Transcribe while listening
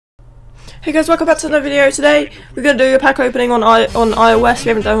Hey guys, welcome back to another video. Today we're going to do a pack opening on iOS. We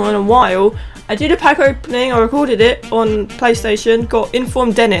haven't done one in a while. I did a pack opening, I recorded it on PlayStation, got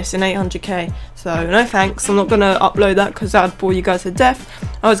Informed Dennis in 800k. So no thanks, I'm not going to upload that because that would bore you guys to death.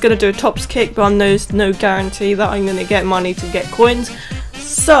 I was going to do a tops kick, but there's no guarantee that I'm going to get money to get coins.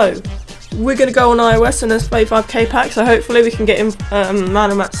 So we're going to go on iOS and there's 35k pack, so hopefully we can get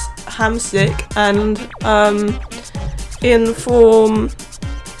Motm Hamsik and Inform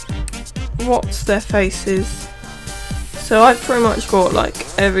what's their faces. So I've pretty much got like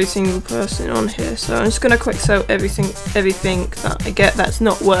every single person on here, so I'm just gonna quick sell everything that I get that's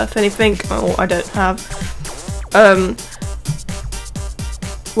not worth anything or I don't have.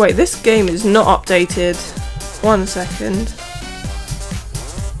 Wait, this game is not updated. 1 second.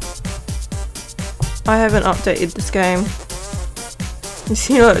 I haven't updated this game. You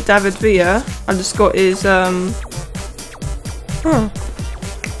see, look, David Villa. I just got his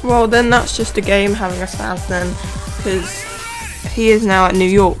well, then that's just a game having a stance then, because he is now at New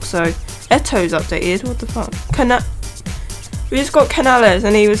York, so Eto's updated, what the fuck? We just got Canales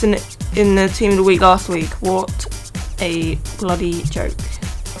and he was in the team of the week last week. What a bloody joke.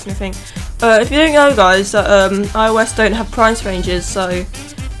 If you don't know guys, iOS don't have price ranges, so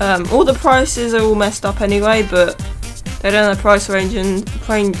all the prices are all messed up anyway, but they don't have price ranges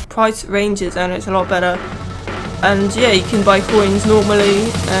and it's a lot better. And yeah, you can buy coins normally,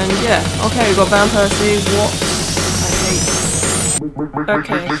 and yeah. Okay, we got Van Persie. What? I hate.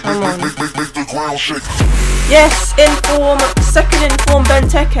 Okay, come on. Yes, Inform, second Inform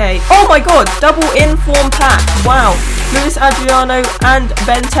Benteke. Oh my god, double Inform pack. Wow, Luis Adriano and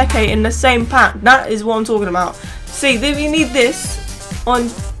Benteke in the same pack. That is what I'm talking about. See, we need this on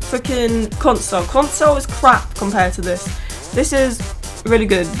freaking console. Console is crap compared to this. This is really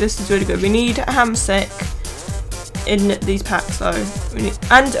good. This is really good. We need Hamsik in these packs though,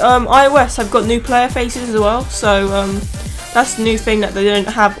 and iOS have got new player faces as well, so that's the new thing that they don't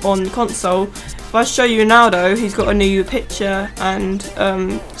have on console. If I show you Ronaldo, he's got a new picture, and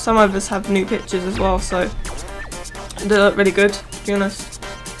some of us have new pictures as well, so they look really good, to be honest.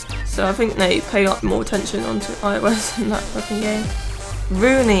 So I think they pay like more attention onto iOS in that fucking game.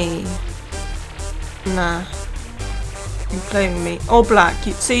 Rooney, nah. You playing with me? All Black.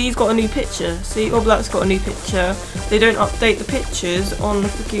 See, he's got a new picture. See, All Black's got a new picture. They don't update the pictures on the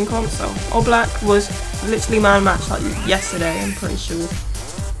freaking console. All Black was literally man match like yesterday, I'm pretty sure.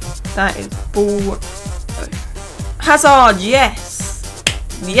 That is bull. Hazard, yes!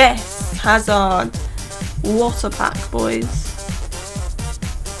 Yes! Hazard. What a pack, boys.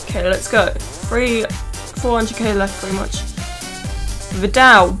 Okay, let's go. 400k left pretty much.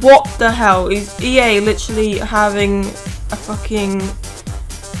 Vidal, what the hell? Is EA literally having a fucking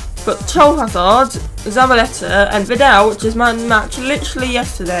got Troll Hazard, Zabaleta and Vidal, which is man match literally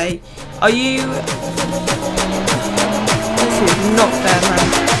yesterday. Are you? This is not fair, man.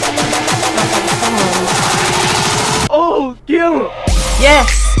 Come on. Oh, dear. Yes,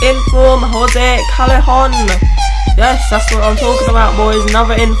 Inform Jose Callejon. Yes, that's what I'm talking about, boys.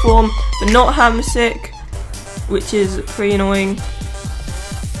 Another Inform, but not Hamsik, which is pretty annoying.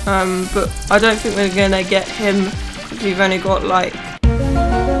 But I don't think we're gonna get him because we've only got like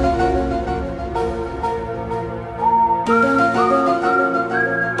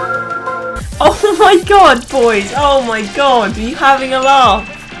oh my god, boys! Oh my god, are you having a laugh?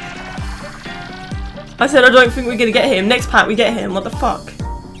 I said I don't think we're gonna get him. Next pack we get him, what the fuck?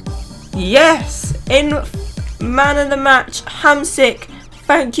 Yes! In man of the match, Hamsik.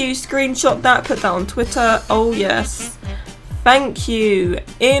 Thank you, screenshot that, put that on Twitter. Oh yes. Thank you.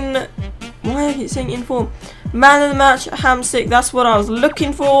 Why are you saying Inform? Man of the match, Hamsik. That's what I was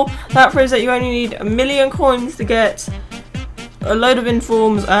looking for. That proves that you only need 1 million coins to get a load of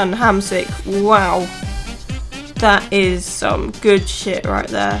Informs and Hamsik. Wow. That is some good shit right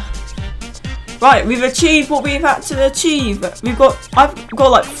there. Right, we've achieved what we've had to achieve. I've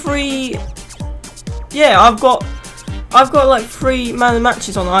got like 3. Yeah, I've got like 3 man of the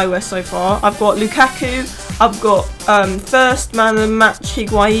matches on iOS so far. I've got Lukaku. I've got first man of the match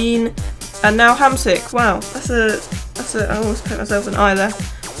Higuain, and now Hamsik. Wow, that's a I almost put myself an eye there.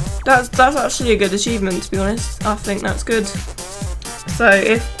 That's actually a good achievement, to be honest. I think that's good. So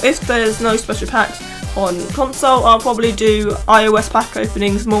if there's no special packs on console, I'll probably do iOS pack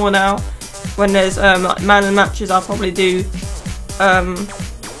openings more now. When there's like man of the matches, I'll probably do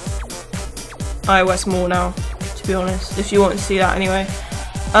iOS more now, to be honest. If you want to see that anyway.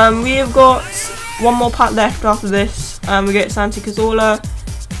 We have got one more pack left after this, and we get Santi Cazorla.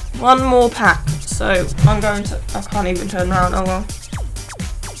 One more pack, so I can't even turn around. Oh well.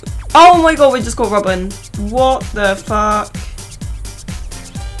 Oh my god, we just got Robin. What the fuck?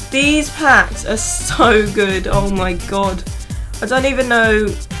 These packs are so good. Oh my god. I don't even know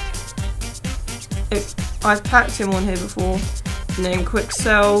if I've packed him on here before. Name, quick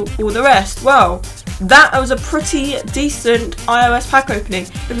sell, all the rest. Well, that was a pretty decent iOS pack opening.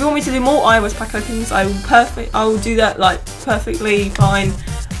 If you want me to do more iOS pack openings, I will do that like perfectly fine.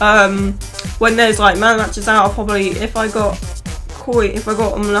 When there's like man matches out, I'll probably, if I got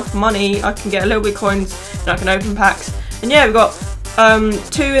enough money, I can get a little bit of coins and I can open packs. And yeah, we've got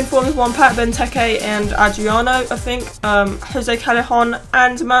 2 informs, 1 pack, Benteke and Adriano, I think, Jose Callejon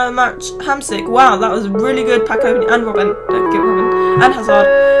and Motm Hamsik. Wow, that was a really good pack opening, and Robin, don't forget Robin, and Hazard.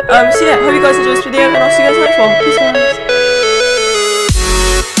 So yeah, hope you guys enjoyed this video, and I'll see you guys next one. Peace guys.